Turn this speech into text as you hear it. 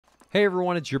Hey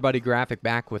everyone, it's your buddy Graphic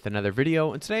back with another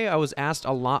video, and today I was asked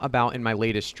a lot about, in my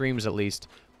latest streams at least,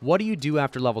 what do you do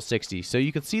after level 60? So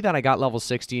you can see that I got level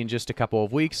 60 in just a couple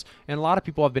of weeks, and a lot of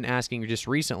people have been asking just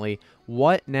recently,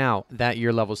 what now that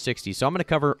you're level 60? So I'm going to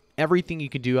cover everything you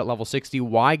can do at level 60,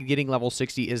 why getting level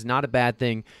 60 is not a bad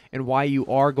thing, and why you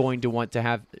are going to want to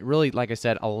have, really, like I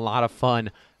said, a lot of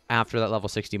fun after that level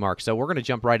 60 mark. So we're going to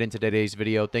jump right into today's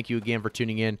video. Thank you again for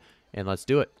tuning in, and let's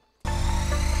do it.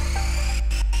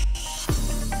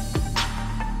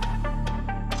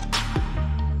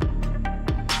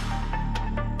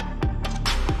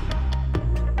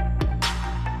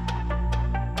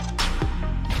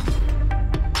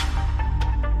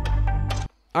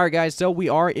 Alright guys, so we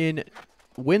are in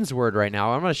Windsward right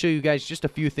now. I'm going to show you guys just a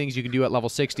few things you can do at level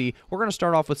 60. We're going to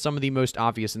start off with some of the most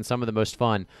obvious and some of the most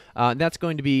fun. That's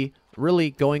going to be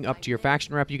really going up to your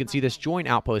faction rep. You can see this join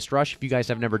Outpost Rush if you guys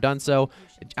have never done so.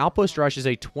 Outpost Rush is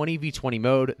a 20v20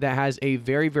 mode that has a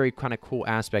very, very kind of cool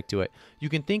aspect to it. You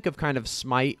can think of kind of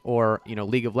Smite or, you know,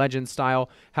 League of Legends style.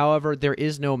 However, there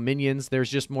is no minions.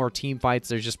 There's just more team fights.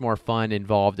 There's just more fun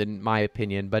involved, in my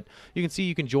opinion. But you can see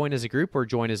you can join as a group or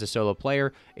join as a solo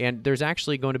player, and there's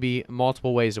actually going to be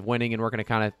multiple ways of winning, and we're going to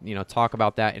kind of, you know, talk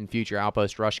about that in future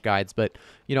Outpost Rush guides. But,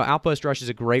 you know, Outpost Rush is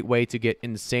a great way to get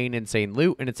insane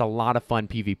loot, and it's a lot of fun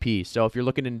PvP. So if you're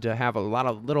looking to have a lot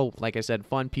of little, like I said,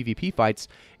 fun PvP fights,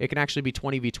 it can actually be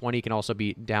 20v20. It can also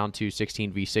be down to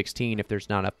 16v16 if there's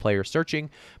not enough players searching.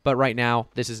 But right now,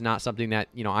 this is not something that,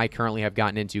 you know, I currently have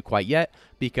gotten into quite yet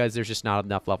because there's just not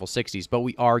enough level 60s. But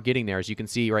we are getting there. As you can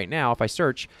see right now, if I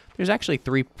search, there's actually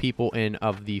 3 people in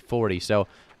of the 40. So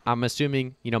I'm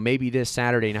assuming, you know, maybe this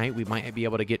Saturday night we might be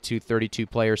able to get to 32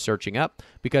 players searching up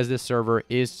because this server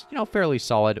is, you know, fairly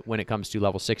solid when it comes to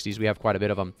level 60s. We have quite a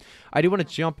bit of them. I do want to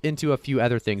jump into a few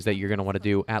other things that you're going to want to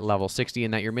do at level 60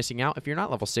 and that you're missing out if you're not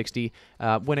level 60.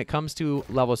 When it comes to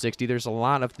level 60, there's a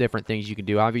lot of different things you can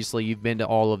do. Obviously, you've been to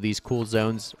all of these cool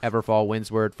zones, Everfall,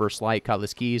 Windsward, First Light,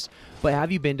 Cutlass Keys, but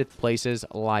have you been to places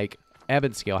like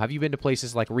Scale? Have you been to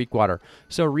places like Reekwater?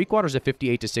 So Reekwater is a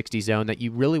 58 to 60 zone that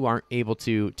you really aren't able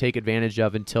to take advantage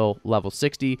of until level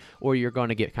 60, or you're going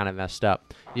to get kind of messed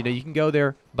up. You know, you can go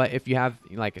there, but if you have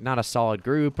like not a solid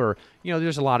group, or, you know,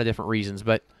 there's a lot of different reasons.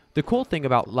 But the cool thing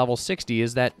about level 60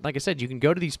 is that, like I said, you can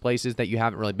go to these places that you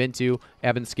haven't really been to,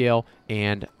 Scale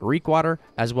and Reekwater,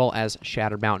 as well as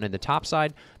Shattered Mountain in the top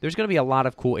side. There's going to be a lot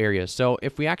of cool areas. So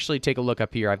if we actually take a look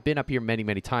up here, I've been up here many,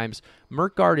 many times.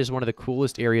 Merkgard is one of the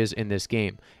coolest areas in this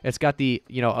game. It's got the,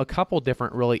 you know, a couple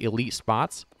different really elite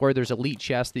spots where there's elite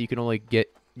chests that you can only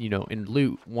get, you know, in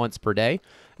loot once per day.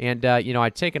 And, you know,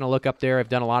 I've taken a look up there. I've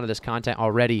done a lot of this content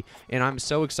already, and I'm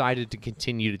so excited to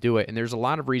continue to do it. And there's a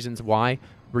lot of reasons why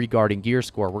regarding gear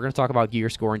score. We're going to talk about gear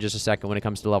score in just a second when it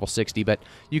comes to level 60, but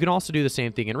you can also do the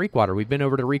same thing in Reekwater. We've been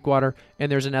over to Reekwater,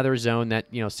 and there's another zone that,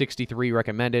 you know, 63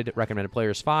 recommended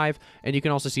players 5, and you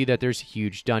can also see that there's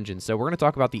huge dungeons. So we're going to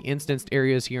talk about the instanced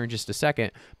areas here in just a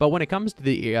second, but when it comes to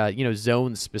the, you know,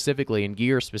 zones specifically and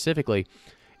gear specifically,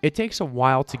 it takes a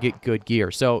while to get good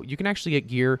gear. So you can actually get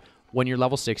gear when you're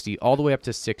level 60 all the way up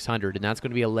to 600, and that's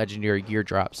going to be a legendary gear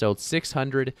drop. So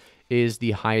 600 is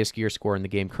the highest gear score in the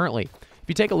game currently. If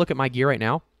you take a look at my gear right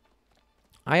now,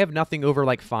 I have nothing over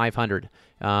like 500.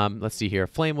 Let's see here.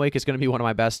 Flame Wake is going to be one of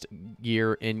my best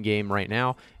gear in game right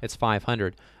now. It's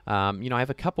 500. You know, I have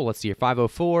a couple, let's see here,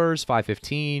 504s,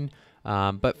 515.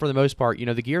 But for the most part, you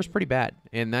know, the gear is pretty bad.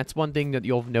 And that's one thing that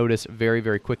you'll notice very,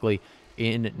 very quickly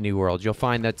in New World. You'll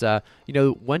find that, you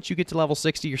know, once you get to level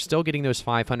 60, you're still getting those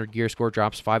 500 gear score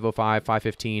drops, 505,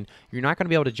 515. You're not going to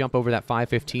be able to jump over that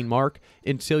 515 mark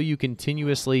until you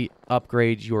continuously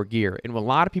upgrade your gear. And a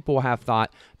lot of people have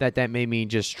thought that that may mean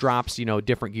just drops, you know,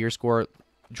 different gear score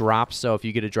drops. So if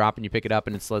you get a drop and you pick it up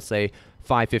and it's, let's say,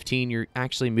 515, you're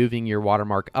actually moving your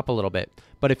watermark up a little bit.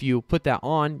 But if you put that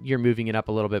on, you're moving it up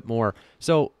a little bit more.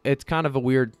 So it's kind of a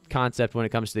weird concept when it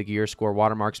comes to the gear score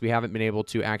watermarks. We haven't been able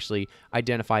to actually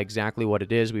identify exactly what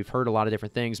it is. We've heard a lot of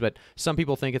different things, but some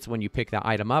people think it's when you pick that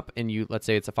item up and you, let's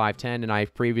say it's a 510, and I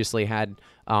previously had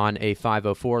on a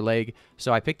 504 leg.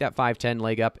 So I picked that 510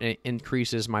 leg up and it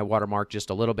increases my watermark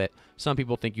just a little bit. Some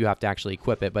people think you have to actually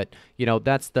equip it, but you know,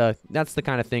 that's the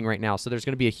kind of thing right now. So there's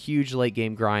going to be a huge late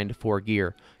game grind for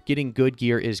gear. Getting good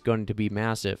gear is going to be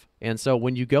massive. And so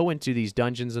when you go into these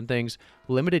dungeons and things,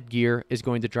 limited gear is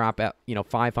going to drop at, you know,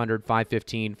 500,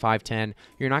 515, 510.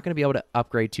 You're not going to be able to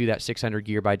upgrade to that 600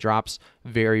 gear by drops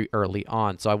very early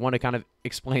on. So I want to kind of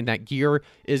explain that gear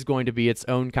is going to be its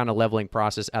own kind of leveling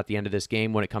process at the end of this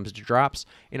game when it comes to drops.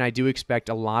 And I do expect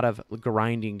a lot of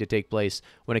grinding to take place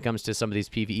when it comes to some of these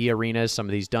PvE arenas, some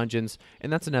of these dungeons.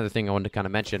 And that's another thing I wanted to kind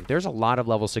of mention. There's a lot of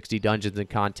level 60 dungeons and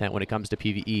content when it comes to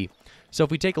PvE. So if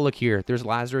we take a look here, there's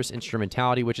Lazarus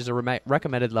Instrumentality, which is a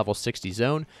recommended level 60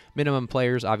 zone. Minimum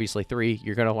players, obviously 3.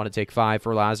 You're going to want to take 5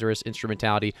 for Lazarus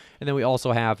Instrumentality. And then we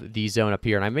also have the zone up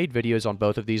here. And I made videos on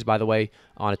both of these, by the way,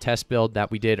 on a test build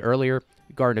that we did earlier.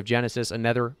 Garden of Genesis,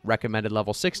 another recommended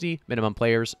level 60. Minimum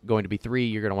players going to be 3.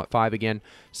 You're going to want 5 again.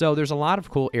 So there's a lot of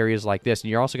cool areas like this. And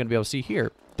you're also going to be able to see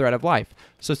here, Thread of Life.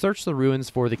 So search the ruins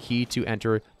for the key to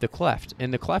enter the Cleft.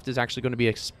 And the Cleft is actually going to be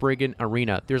a Spriggan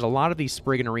arena. There's a lot of these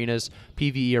Spriggan arenas,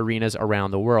 PvE arenas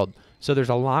around the world. So there's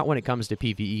a lot when it comes to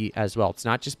PvE as well. It's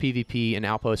not just PvP and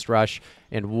Outpost Rush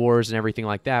and wars and everything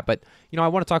like that, but I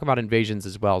want to talk about invasions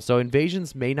as well. So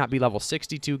invasions may not be level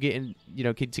 60 to get in,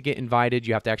 to get invited.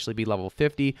 You have to actually be level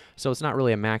 50. So it's not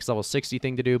really a max level 60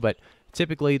 thing to do, but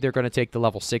typically they're going to take the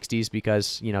level 60s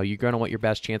because, you're going to want your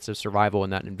best chance of survival in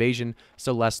that invasion,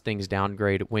 so less things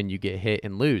downgrade when you get hit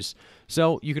and lose.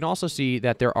 So you can also see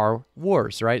that there are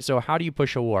wars, right? So how do you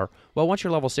push a war? Well, once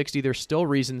you're level 60, there's still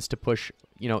reasons to push,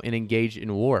 and engage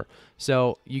in war.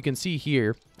 So you can see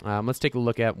here, let's take a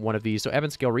look at one of these. So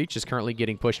Ebonscale Reach is currently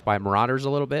getting pushed by Marauders a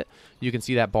little bit. You can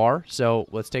see that bar. So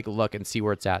let's take a look and see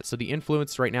where it's at. So the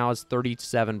influence right now is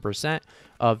 37%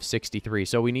 of 63.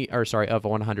 So we need, of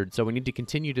 100. So we need to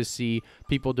continue to see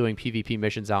people doing PvP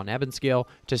missions out in Ebonscale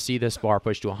to see this bar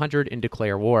push to 100 and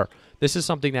declare war. This is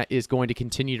something that is going to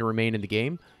continue to remain in the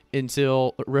game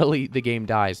until really the game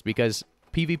dies, because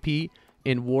PvP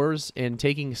in wars and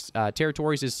taking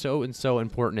territories is so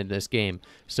important in this game.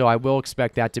 So I will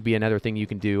expect that to be another thing you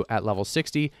can do at level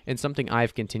 60, and something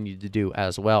I've continued to do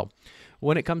as well.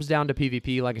 When it comes down to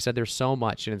PvP, like I said, there's so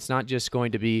much, and it's not just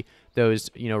going to be those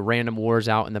random wars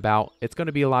out and about. It's going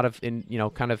to be a lot of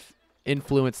kind of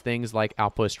influence things like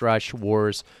Outpost Rush,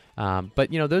 wars,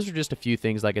 but those are just a few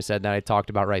things, like I said, that I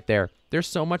talked about right there. There's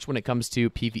so much when it comes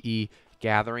to PvE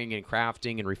gathering and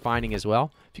crafting and refining as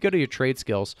well. If you go to your trade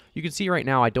skills, you can see right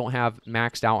now I don't have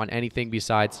maxed out on anything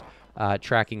besides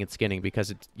tracking and skinning, because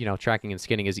it's, tracking and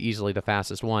skinning is easily the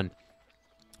fastest one.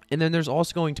 And then there's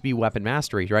also going to be weapon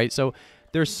mastery, right? So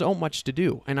there's so much to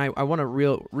do, and I want to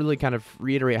really kind of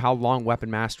reiterate how long weapon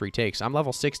mastery takes. I'm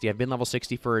level 60. I've been level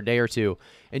 60 for a day or two,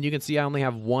 and you can see I only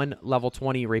have 1 level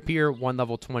 20 rapier, 1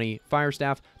 level 20 fire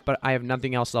staff, but I have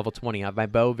nothing else level 20. I have my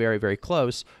bow very, very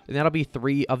close, and that'll be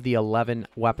 3 of the 11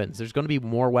 weapons. There's going to be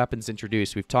more weapons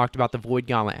introduced. We've talked about the Void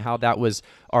Gauntlet, how that was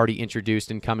already introduced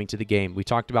and coming to the game. We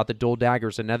talked about the Dual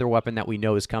Daggers, another weapon that we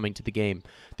know is coming to the game.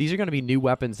 These are going to be new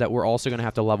weapons that we're also going to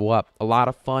have to level up. A lot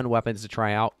of fun weapons to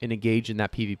try out and engage in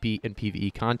that PvP and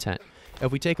PvE content.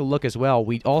 If we take a look as well,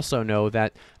 we also know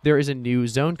that there is a new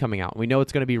zone coming out. We know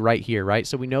it's going to be right here, right?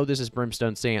 So we know this is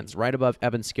Brimstone Sands, right above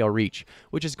Ebonscale Reach,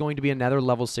 which is going to be another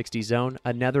level 60 zone,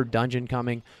 another dungeon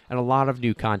coming, and a lot of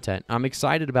new content. I'm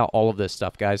excited about all of this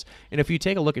stuff, guys. And if you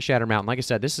take a look at Shatter Mountain, like I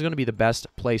said, this is going to be the best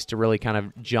place to really kind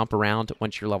of jump around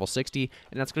once you're level 60,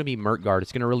 and that's going to be Merkgard.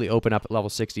 It's going to really open up at level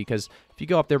 60, because if you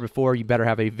go up there before, you better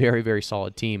have a very, very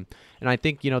solid team. And I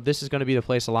think, this is going to be the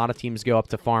place a lot of teams go up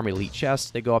to farm elite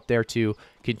chests. They go up there to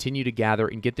continue to gather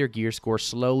and get their gear score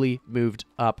slowly moved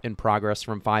up in progress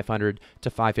from 500 to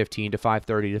 515 to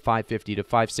 530 to 550 to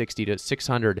 560 to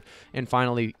 600, and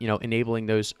finally, enabling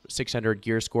those 600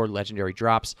 gear score legendary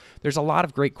drops. There's a lot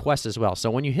of great quests as well.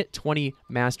 So when you hit 20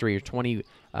 mastery or 20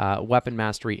 weapon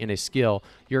mastery in a skill,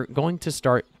 you're going to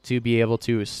start to be able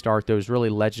to start those really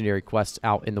legendary quests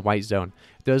out in the White Zone.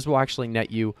 Those will actually net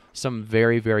you some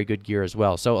very, very good gear as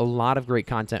well. So a lot of great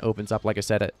content opens up, like I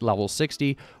said, at level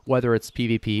 60, whether it's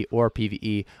PvP or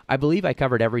PvE. I believe I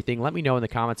covered everything. Let me know in the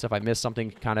comments if I missed something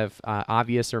kind of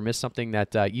obvious, or missed something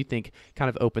that you think kind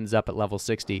of opens up at level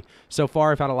 60. So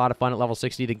far, I've had a lot of fun at level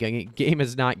 60. The game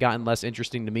has not gotten less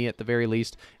interesting to me, at the very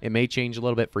least. It may change a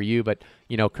little bit for you, but,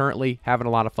 currently having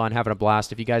a lot of fun, having a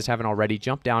blast. If you guys haven't already,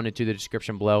 jump down into the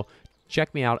description below.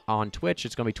 Check me out on Twitch.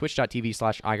 It's going to be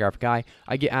twitch.tv/igraphici.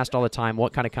 I get asked all the time,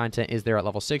 what kind of content is there at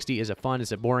level 60? Is it fun?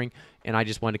 Is it boring? And I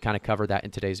just wanted to kind of cover that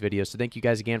in today's video. So thank you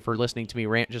guys again for listening to me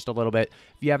rant just a little bit.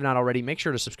 If you have not already, make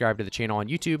sure to subscribe to the channel on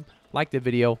YouTube, like the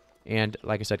video, and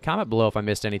like I said, comment below if I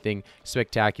missed anything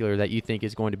spectacular that you think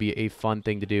is going to be a fun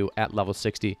thing to do at level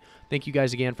 60. Thank you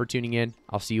guys again for tuning in.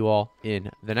 I'll see you all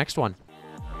in the next one.